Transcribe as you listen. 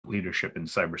leadership in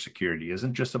cybersecurity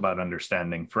isn't just about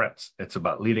understanding threats. It's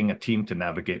about leading a team to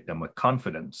navigate them with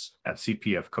confidence. At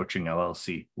CPF Coaching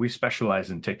LLC, we specialize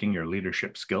in taking your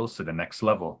leadership skills to the next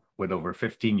level. With over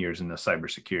 15 years in the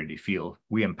cybersecurity field,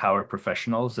 we empower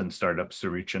professionals and startups to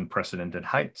reach unprecedented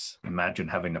heights. Imagine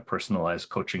having a personalized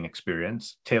coaching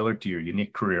experience tailored to your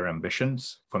unique career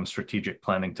ambitions. From strategic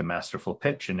planning to masterful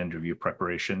pitch and interview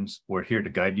preparations, we're here to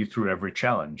guide you through every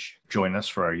challenge. Join us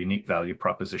for our unique value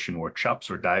proposition workshops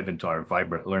or dive into our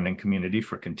vibrant learning community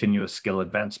for continuous skill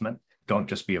advancement. Don't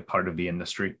just be a part of the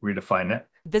industry, redefine it.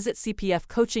 Visit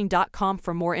cpfcoaching.com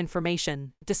for more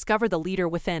information. Discover the leader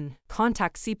within.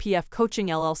 Contact CPF Coaching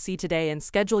LLC today and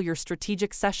schedule your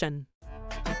strategic session.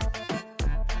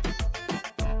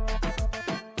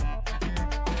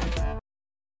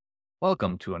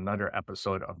 Welcome to another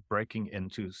episode of Breaking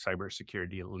into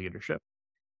Cybersecurity Leadership.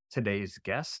 Today's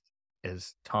guest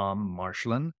is Tom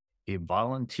Marshland, a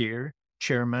volunteer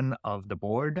chairman of the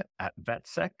board at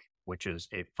VetSec, which is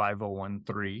a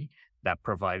 501(c)(3) that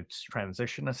provides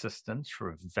transition assistance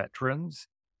for veterans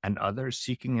and others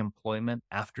seeking employment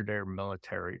after their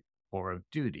military or of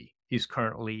duty. He's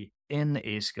currently in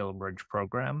a skill bridge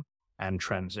program and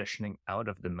transitioning out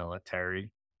of the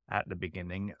military at the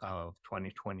beginning of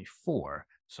 2024.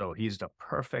 So he's the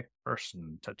perfect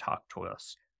person to talk to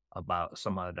us about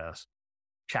some of the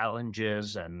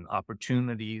challenges and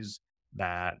opportunities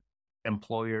that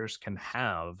employers can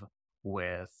have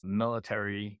with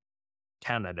military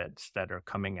candidates that are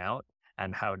coming out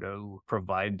and how to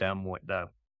provide them with the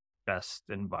best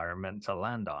environment to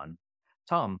land on.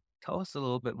 Tom, tell us a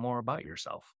little bit more about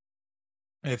yourself.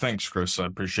 Hey, thanks, Chris. I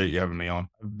appreciate you having me on.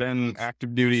 I've been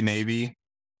active duty Navy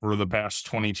for the past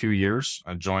 22 years.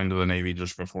 I joined the Navy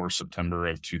just before September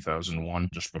of 2001,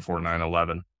 just before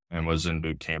 9/11, and was in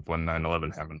boot camp when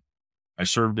 9/11 happened. I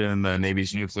served in the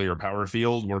Navy's nuclear power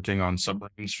field, working on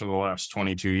submarines for the last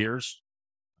 22 years,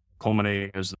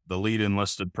 culminating as the lead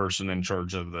enlisted person in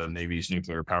charge of the Navy's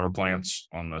nuclear power plants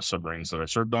on the submarines that I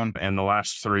served on. And the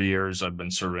last 3 years, I've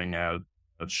been serving at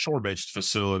a shore-based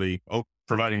facility,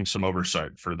 providing some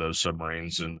oversight for those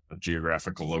submarines in a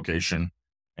geographical location,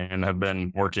 and have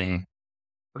been working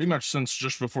pretty much since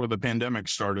just before the pandemic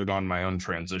started on my own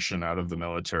transition out of the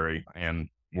military and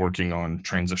working on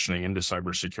transitioning into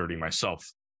cybersecurity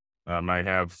myself. I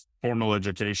have formal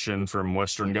education from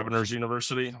Western Governors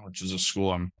University, which is a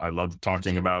school I love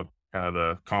talking about,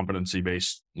 the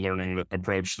competency-based learning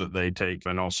approach that they take,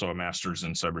 and also a master's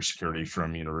in cybersecurity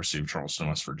from University of Charleston,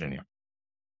 West Virginia.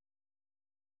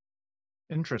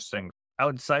 Interesting.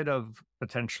 Outside of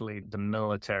potentially the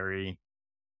military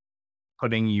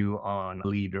putting you on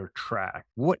leader track,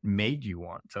 what made you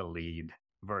want to lead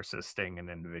versus staying an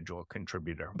individual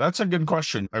contributor? That's a good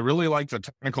question. I really like the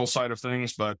technical side of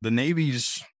things, but the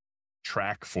Navy's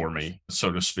track for me,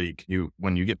 so to speak.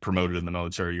 When you get promoted in the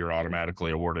military, you're automatically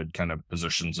awarded kind of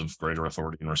positions of greater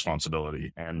authority and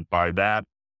responsibility. And by that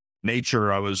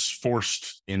nature, I was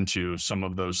forced into some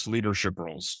of those leadership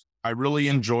roles. I really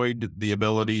enjoyed the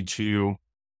ability to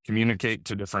communicate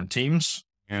to different teams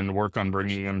and work on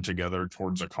bringing them together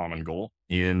towards a common goal.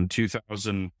 In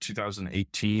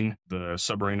 2018, the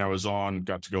submarine I was on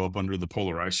got to go up under the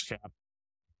polar ice cap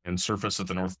and surface at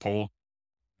the North Pole,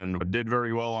 and did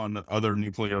very well on other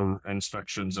nuclear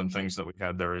inspections and things that we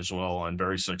had there as well, and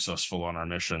very successful on our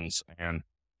missions. And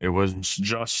it was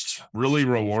just really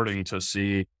rewarding to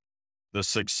see the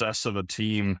success of a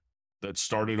team that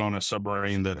started on a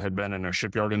submarine that had been in a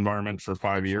shipyard environment for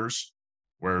 5 years,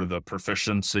 where the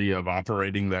proficiency of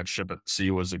operating that ship at sea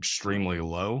was extremely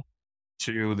low,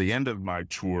 to the end of my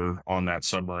tour on that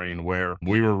submarine, where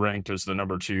we were ranked as the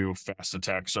number 2 fast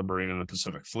attack submarine in the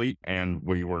Pacific Fleet, and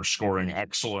we were scoring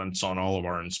excellence on all of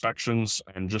our inspections.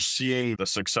 And just seeing the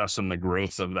success and the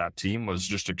growth of that team was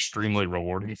just extremely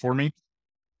rewarding for me.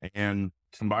 And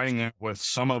combining that with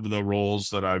some of the roles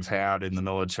that I've had in the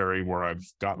military where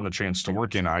I've gotten the chance to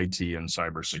work in IT and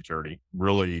cybersecurity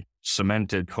really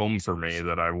cemented home for me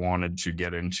that I wanted to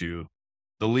get into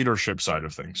the leadership side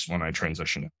of things when I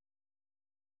transitioned.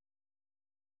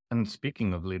 And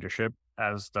speaking of leadership,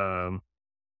 as the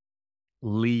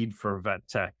lead for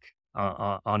VetTech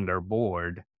on their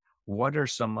board, what are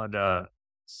some of the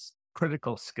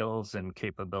critical skills and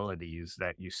capabilities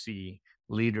that you see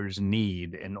leaders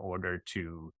need in order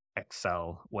to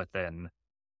excel within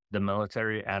the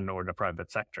military and or the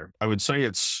private sector? I would say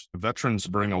veterans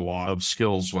bring a lot of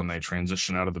skills when they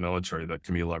transition out of the military that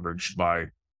can be leveraged by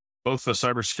both the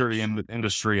cybersecurity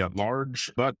industry at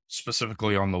large, but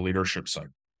specifically on the leadership side.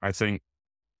 I think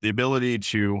the ability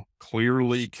to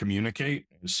clearly communicate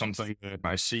is something that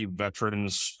I see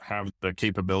veterans have the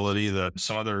capability that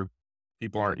some other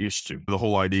people aren't used to. The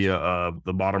whole idea of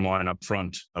the bottom line up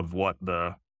front of what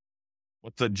the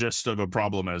gist of a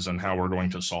problem is and how we're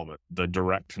going to solve it. The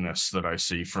directness that I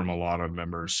see from a lot of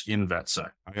members in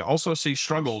VetSec. I also see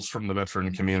struggles from the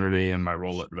veteran community in my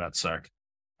role at VetSec.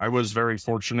 I was very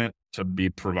fortunate to be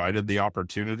provided the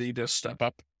opportunity to step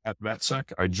up at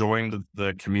VetSec. I joined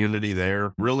the community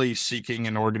there, really seeking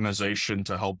an organization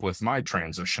to help with my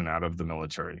transition out of the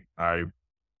military. I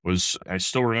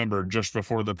still remember just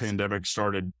before the pandemic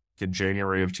started in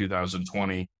January of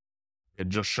 2020, had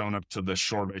just shown up to this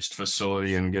shore-based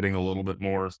facility and getting a little bit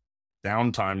more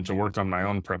downtime to work on my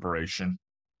own preparation.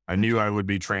 I knew I would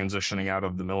be transitioning out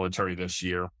of the military this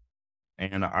year,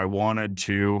 and I wanted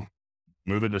to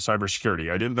move into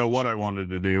cybersecurity. I didn't know what I wanted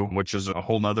to do, which is a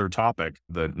whole nother topic.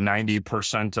 The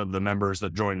 90% of the members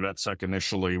that join VetSec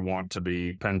initially want to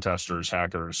be pen testers,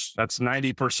 hackers. That's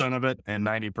 90% of it, and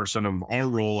 90% of our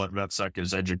role at VetSec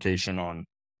is education on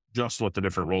just what the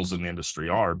different roles in the industry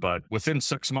are. But within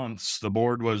 6 months, the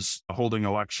board was holding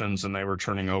elections and they were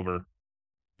turning over.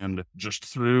 And just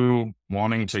through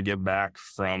wanting to give back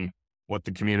from what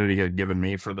the community had given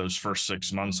me for those first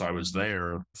 6 months I was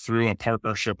there, through a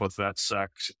partnership with VetSec,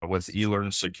 with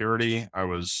eLearn Security, I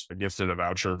was gifted a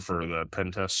voucher for the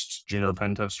junior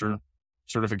pen tester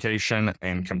certification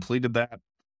and completed that.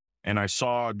 And I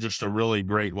saw just a really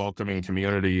great welcoming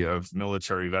community of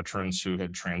military veterans who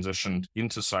had transitioned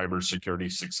into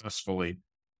cybersecurity successfully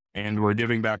and were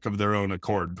giving back of their own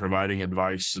accord, providing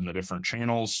advice in the different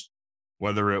channels,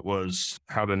 whether it was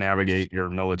how to navigate your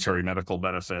military medical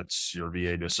benefits, your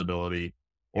VA disability,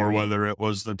 or whether it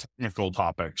was the technical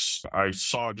topics. I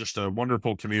saw just a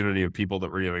wonderful community of people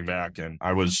that were giving back, and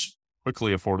I was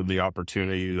quickly afforded the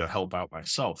opportunity to help out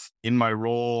myself. In my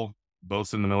role,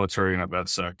 both in the military and at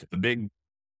VetSec, the big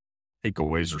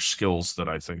takeaways or skills that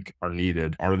I think are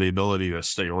needed are the ability to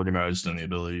stay organized and the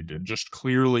ability to just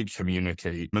clearly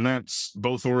communicate. And that's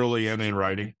both orally and in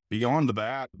writing. Beyond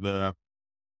that,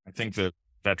 I think that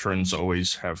veterans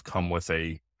always have come with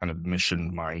a kind of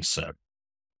mission mindset.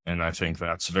 And I think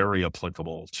that's very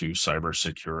applicable to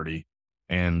cybersecurity.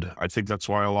 And I think that's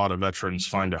why a lot of veterans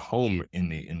find a home in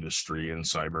the industry in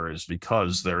cyber, is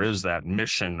because there is that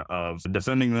mission of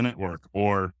defending the network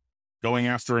or going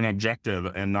after an objective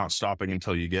and not stopping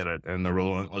until you get it. And the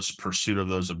relentless pursuit of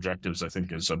those objectives, I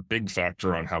think, is a big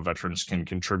factor on how veterans can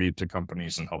contribute to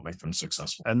companies and help make them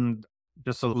successful. And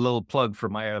just a little plug for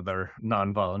my other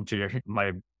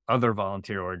my other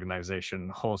volunteer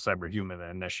organization, Whole Cyberhuman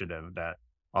Initiative, that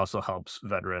also helps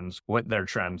veterans with their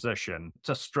transition.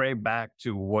 To stray back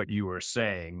to what you were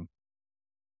saying,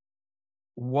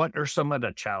 what are some of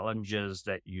the challenges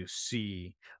that you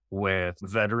see with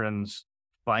veterans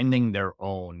finding their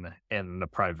own in the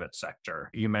private sector?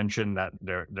 You mentioned that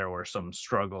there were some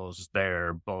struggles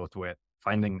there, both with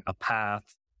finding a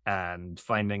path and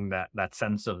finding that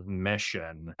sense of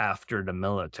mission after the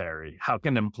military. How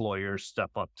can employers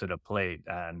step up to the plate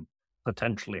and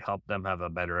potentially help them have a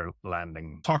better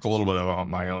landing? Talk a little bit about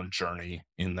my own journey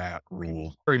in that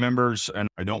role. Members, and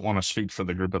I don't want to speak for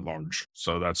the group at large,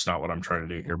 so that's not what I'm trying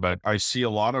to do here, but I see a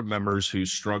lot of members who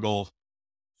struggle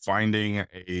finding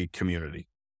a community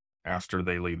after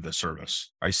they leave the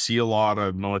service. I see a lot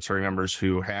of military members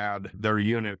who had their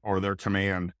unit or their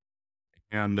command,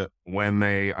 and when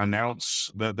they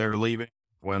announce that they're leaving,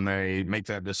 when they make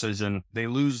that decision, they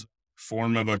lose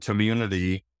form of a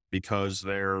community because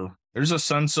there's a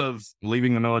sense of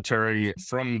leaving the military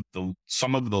from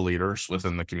some of the leaders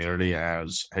within the community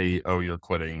as, hey, oh, you're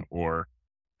quitting, or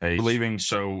hey, you're leaving,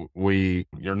 so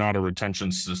you're not a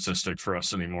retention statistic for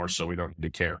us anymore, so we don't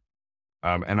need to care.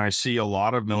 And I see a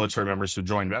lot of military members who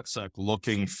join VetSec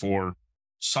looking for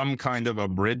some kind of a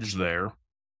bridge there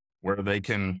where they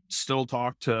can still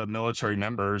talk to military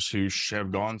members who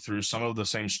have gone through some of the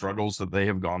same struggles that they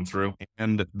have gone through.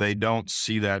 And they don't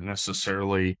see that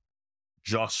necessarily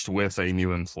just with a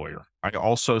new employer. I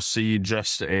also see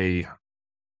just a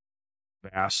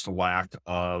vast lack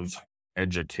of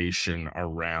education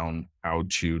around how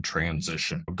to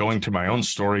transition. Going to my own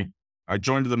story, I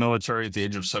joined the military at the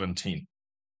age of 17.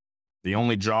 The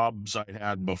only jobs I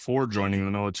had before joining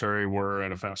the military were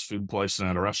at a fast food place and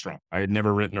at a restaurant. I had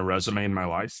never written a resume in my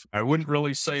life. I wouldn't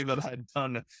really say that I'd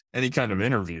done any kind of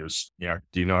interviews. Yeah,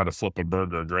 do you know how to flip a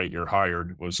burger? Great, you're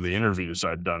hired, was the interviews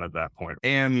I'd done at that point.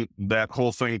 And that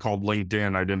whole thing called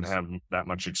LinkedIn, I didn't have that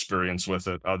much experience with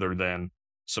it other than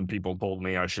some people told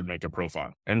me I should make a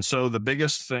profile. And so the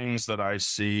biggest things that I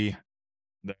see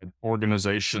that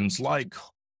organizations like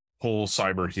Whole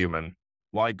Cyberhuman,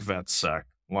 like VetSec,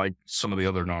 like some of the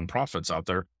other nonprofits out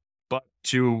there. But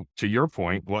to your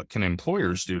point, what can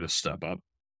employers do to step up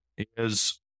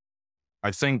is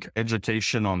I think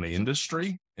education on the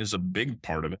industry is a big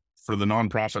part of it. For the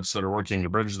nonprofits that are working to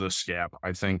bridge this gap,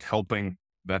 I think helping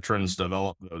veterans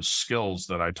develop those skills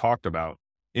that I talked about,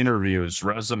 interviews,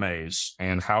 resumes,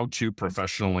 and how to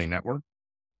professionally network.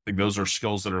 I think those are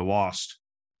skills that are lost.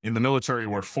 In the military,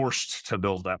 we're forced to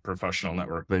build that professional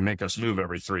network. They make us move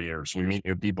every 3 years. We meet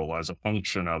new people as a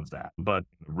function of that. But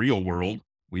in the real world,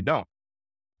 we don't.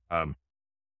 And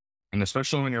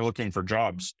especially when you're looking for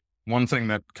jobs, one thing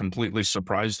that completely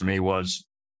surprised me was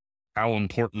how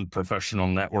important professional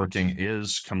networking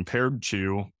is compared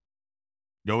to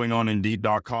going on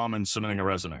Indeed.com and submitting a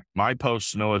resume. My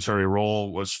post-military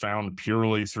role was found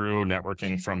purely through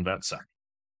networking from VetSec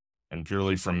and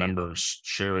purely from members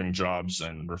sharing jobs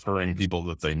and referring people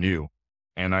that they knew.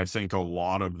 And I think a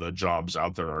lot of the jobs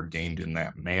out there are gained in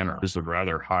that manner. Is would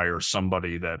rather hire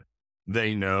somebody that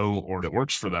they know or that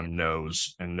works for them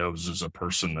knows as a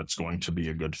person that's going to be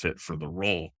a good fit for the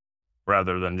role,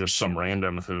 rather than just some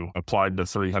random who applied to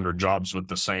 300 jobs with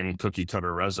the same cookie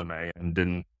cutter resume and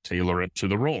didn't tailor it to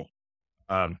the role.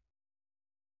 The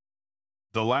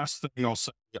last thing I'll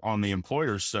say on the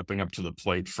employers stepping up to the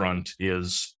plate front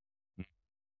is,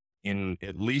 in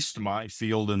at least my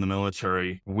field in the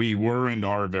military, we were and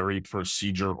are very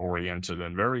procedure oriented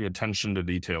and very attention to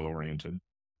detail oriented.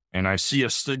 And I see a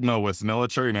stigma with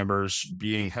military members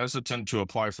being hesitant to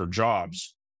apply for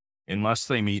jobs unless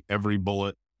they meet every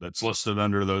bullet that's listed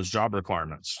under those job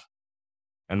requirements.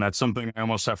 And that's something I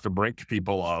almost have to break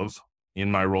people of in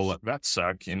my role at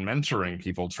VetSec in mentoring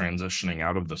people transitioning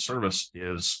out of the service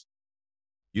is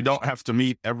you don't have to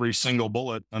meet every single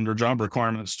bullet under job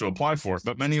requirements to apply for it,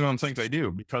 but many of them think they do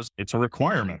because it's a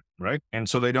requirement, right? And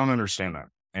so they don't understand that.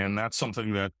 And that's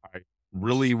something that I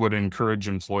really would encourage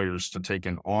employers to take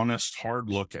an honest, hard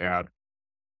look at.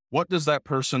 What does that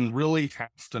person really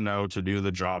have to know to do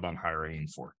the job I'm hiring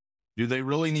for? Do they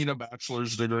really need a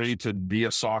bachelor's degree to be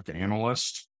a SOC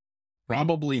analyst?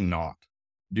 Probably not.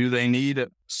 Do they need a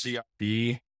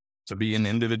CIP to be an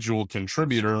individual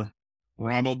contributor?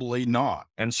 Probably not.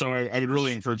 And so I would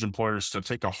really encourage employers to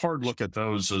take a hard look at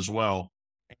those as well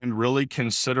and really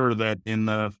consider that in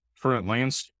the current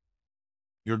landscape,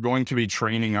 you're going to be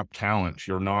training up talent.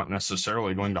 You're not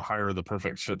necessarily going to hire the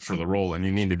perfect fit for the role, and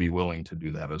you need to be willing to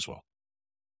do that as well.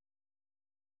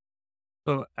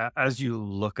 So as you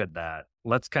look at that,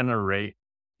 let's kind of rate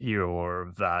your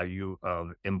value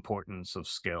of importance of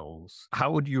skills.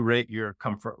 How would you rate your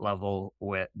comfort level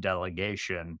with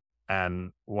delegation?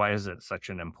 And why is it such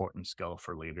an important skill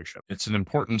for leadership? It's an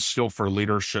important skill for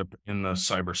leadership in the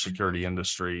cybersecurity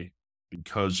industry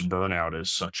because burnout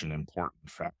is such an important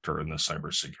factor in the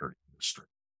cybersecurity industry.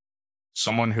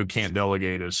 Someone who can't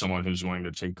delegate is someone who's going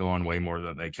to take on way more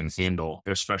than they can handle,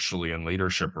 especially in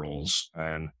leadership roles.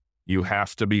 And you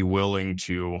have to be willing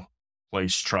to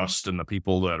place trust in the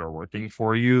people that are working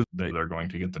for you, that they're going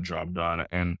to get the job done.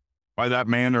 And by that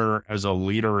manner, as a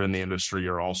leader in the industry,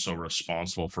 you're also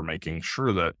responsible for making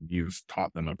sure that you've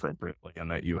taught them appropriately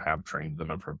and that you have trained them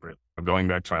appropriately. Going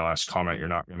back to my last comment, you're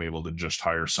not going to be able to just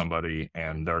hire somebody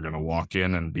and they're going to walk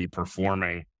in and be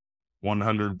performing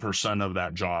 100% of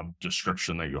that job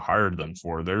description that you hired them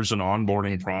for. There's an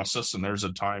onboarding process and there's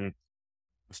a time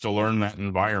to learn that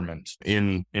environment.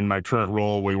 In my current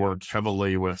role, we work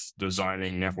heavily with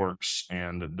designing networks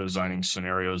and designing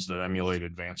scenarios that emulate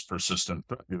advanced persistent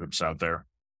threat groups out there.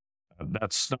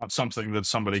 That's not something that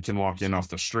somebody can walk in off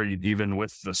the street, even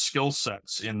with the skill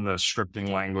sets in the scripting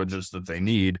languages that they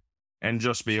need, and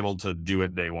just be able to do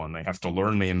it day one. They have to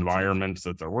learn the environment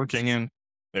that they're working in.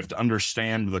 They have to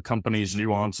understand the company's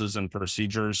nuances and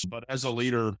procedures. But as a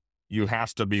leader, you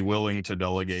have to be willing to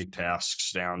delegate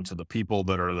tasks down to the people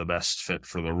that are the best fit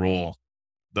for the role.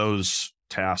 Those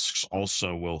tasks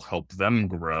also will help them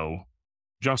grow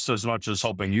just as much as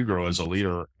helping you grow as a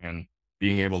leader and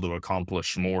being able to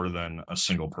accomplish more than a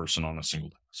single person on a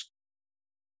single task.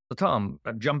 So Tom,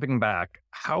 jumping back,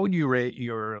 how would you rate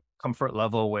your comfort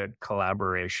level with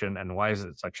collaboration and why is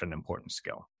it such an important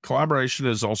skill? Collaboration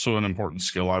is also an important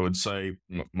skill. I would say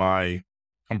my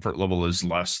comfort level is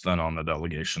less than on the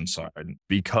delegation side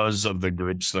because of the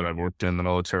groups that I've worked in the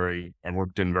military. I've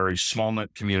worked in very small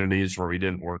knit communities where we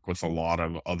didn't work with a lot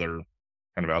of other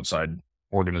kind of outside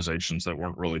organizations that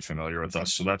weren't really familiar with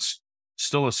us. So that's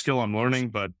still a skill I'm learning,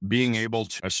 but being able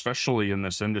to, especially in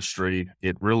this industry,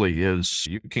 it really is,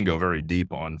 you can go very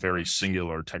deep on very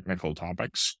singular technical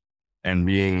topics. And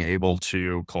being able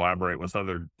to collaborate with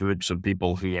other groups of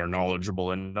people who are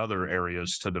knowledgeable in other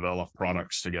areas to develop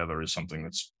products together is something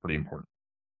that's pretty important.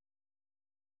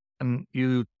 And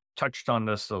you touched on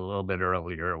this a little bit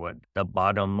earlier with the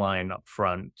bottom line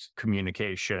upfront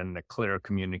communication, the clear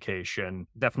communication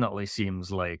definitely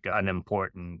seems like an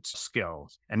important skill.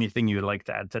 Anything you'd like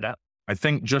to add to that? I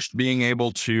think just being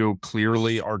able to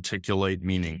clearly articulate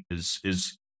meaning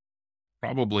is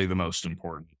probably the most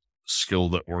important skill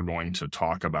that we're going to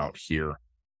talk about here.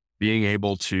 Being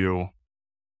able to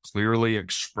clearly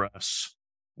express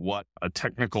what a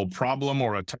technical problem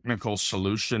or a technical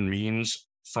solution means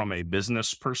from a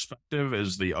business perspective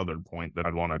is the other point that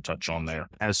I'd want to touch on there.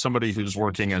 As somebody who's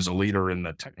working as a leader in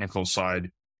the technical side,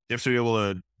 you have to be able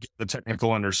to get the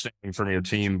technical understanding from your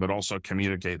team, but also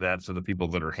communicate that to the people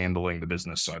that are handling the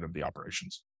business side of the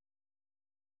operations.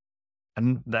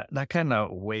 And that kind of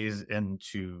weighs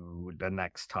into the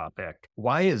next topic.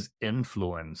 Why is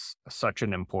influence such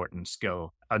an important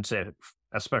skill? I'd say,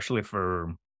 especially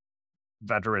for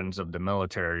veterans of the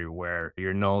military, where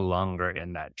you're no longer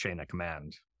in that chain of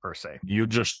command, per se. You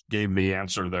just gave the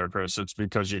answer there, Chris. It's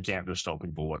because you can't just tell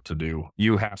people what to do.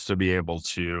 You have to be able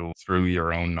to, through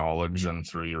your own knowledge and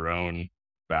through your own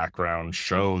background,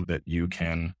 show that you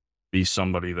can be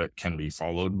somebody that can be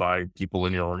followed by people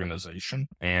in your organization.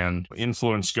 And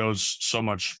influence goes so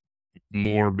much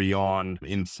more beyond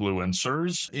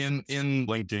influencers in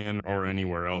LinkedIn or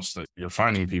anywhere else that you're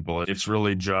finding people. It's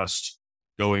really just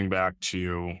going back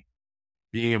to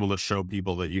being able to show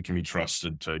people that you can be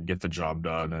trusted to get the job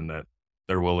done and that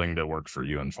they're willing to work for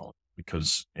you and follow.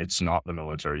 Because it's not the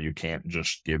military. You can't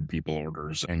just give people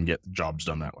orders and get jobs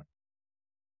done that way.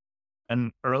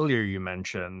 And earlier you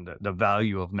mentioned the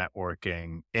value of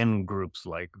networking in groups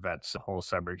like VET's whole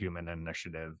Cyberhuman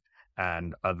initiative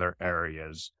and other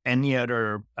areas. Any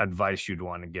other advice you'd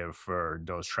want to give for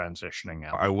those transitioning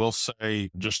out? I will say,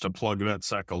 just to plug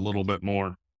VetSec a little bit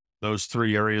more, those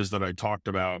three areas that I talked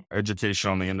about, education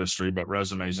on the industry, but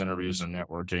resumes, interviews, and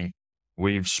networking,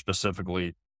 we've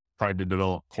specifically tried to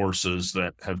develop courses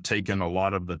that have taken a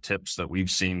lot of the tips that we've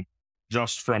seen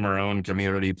just from our own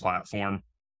community platform,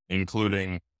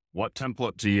 including what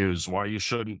template to use, why you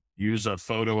shouldn't use a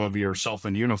photo of yourself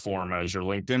in uniform as your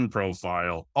LinkedIn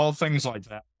profile, all things like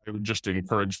that. I would just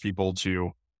encourage people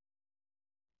to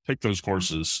take those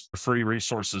courses, free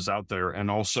resources out there,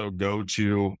 and also go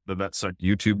to the VetSec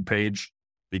YouTube page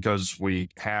because we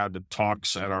had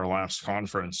talks at our last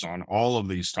conference on all of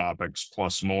these topics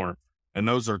plus more. And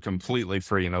those are completely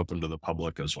free and open to the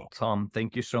public as well. Tom,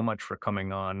 thank you so much for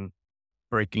coming on,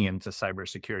 breaking into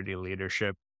cybersecurity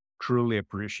leadership. Truly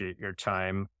appreciate your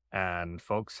time. And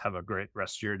folks, have a great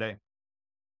rest of your day.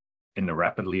 In the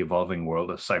rapidly evolving world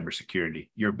of cybersecurity,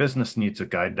 your business needs a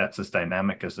guide that's as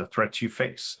dynamic as the threats you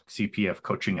face. CPF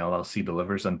Coaching LLC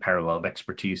delivers unparalleled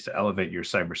expertise to elevate your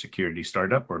cybersecurity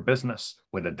startup or business.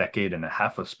 With a decade and a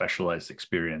half of specialized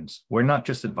experience, we're not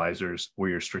just advisors, we're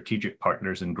your strategic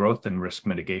partners in growth and risk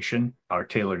mitigation. Our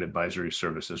tailored advisory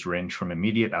services range from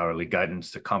immediate hourly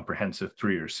guidance to comprehensive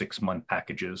 3 or 6 month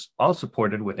packages, all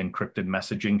supported with encrypted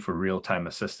messaging for real-time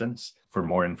assistance. For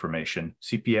more information,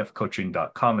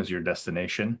 cpfcoaching.com is your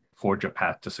destination. Forge a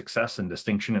path to success and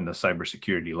distinction in the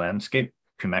cybersecurity landscape.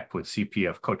 Connect with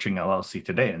CPF Coaching LLC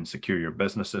today and secure your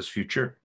business's future.